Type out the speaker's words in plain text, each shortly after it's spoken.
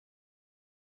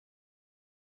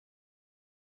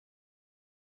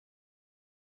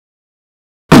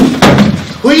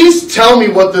Please tell me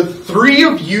what the three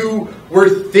of you were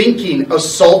thinking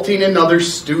assaulting another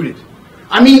student.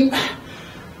 I mean,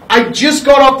 I just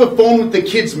got off the phone with the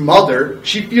kid's mother.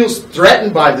 She feels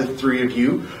threatened by the three of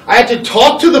you. I had to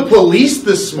talk to the police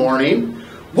this morning.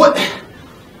 What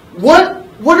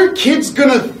are kids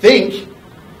gonna think?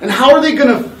 And how are they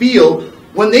gonna feel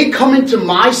when they come into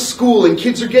my school and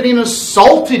kids are getting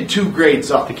assaulted 2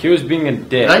 grades up? The kid was being a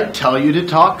dick. Did I tell you to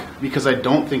talk? Because I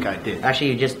don't think I did.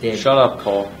 Actually, you just did. Shut up,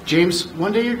 Cole. James,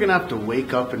 one day you're going to have to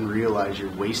wake up and realize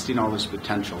you're wasting all this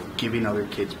potential, giving other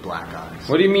kids black eyes.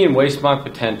 What do you mean, waste my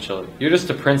potential? You're just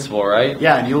a principal, right?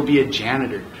 Yeah, and you'll be a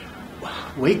janitor.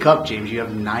 Wake up, James. You have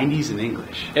 90s in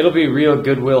English. It'll be real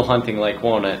goodwill hunting, like,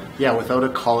 won't it? Yeah, without a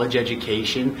college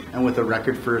education and with a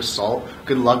record for assault,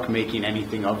 good luck making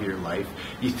anything of your life.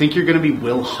 You think you're going to be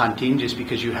Will Hunting just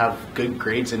because you have good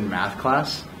grades in math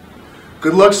class?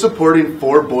 Good luck supporting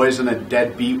 4 boys and a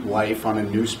deadbeat wife on a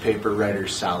newspaper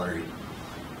writer's salary.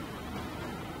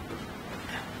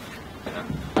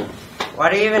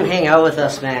 Why do you even hang out with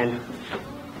us, man?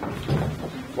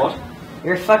 What?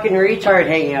 You're a fucking retard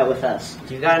hanging out with us.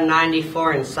 You got a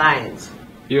 94 in science.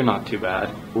 You're not too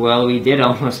bad. Well, we did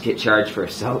almost get charged for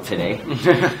assault today.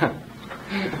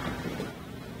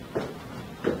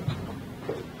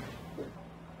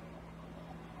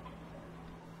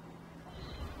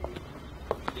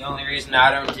 The only reason I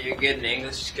don't do good in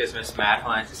English is because Miss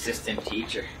Madeline's assistant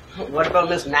teacher. What about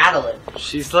Miss Madeline?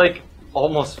 She's like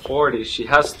almost 40. She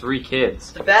has 3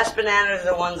 kids. The best bananas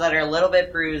are the ones that are a little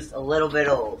bit bruised, a little bit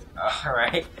old.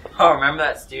 Alright. Oh, remember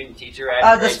that student teacher?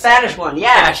 The Spanish one,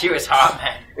 yeah. Yeah, she was hot,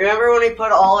 man. Remember when we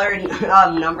put all our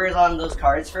numbers on those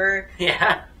cards for her?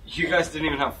 Yeah. You guys didn't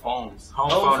even have phones. Home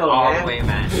Home phone phone, all man. the way,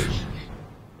 man.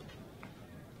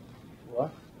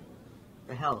 What?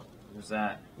 The hell? What's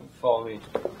that? Follow me.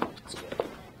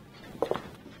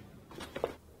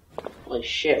 Holy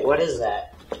shit, what is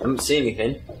that? I haven't seen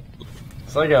anything.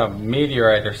 It's like a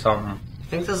meteorite or something. I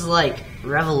think this is like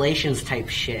Revelations type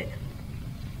shit.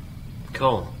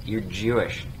 Cole, you're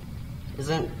Jewish.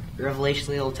 Isn't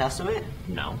Revelation the Old Testament?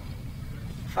 No.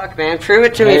 Fuck, man, prove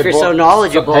it to me if you're so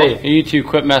knowledgeable. Hey, you two,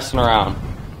 quit messing around.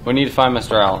 We need to find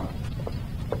Mr. Allen.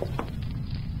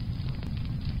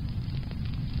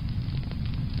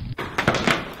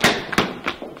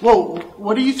 Whoa,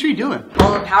 what are you 3 doing?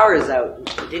 All the power is out.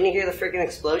 Didn't you hear the freaking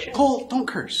explosion? Cole, don't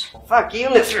curse. Fuck you,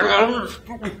 Mr.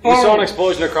 We saw an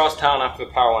explosion across town after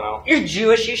the power went out. You're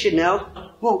Jewish, you should know.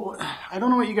 Well, I don't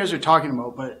know what you guys are talking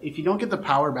about, but if you don't get the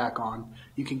power back on,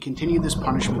 you can continue this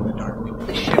punishment in the dark.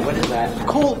 Holy shit, what is that?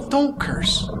 Cole, don't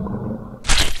curse.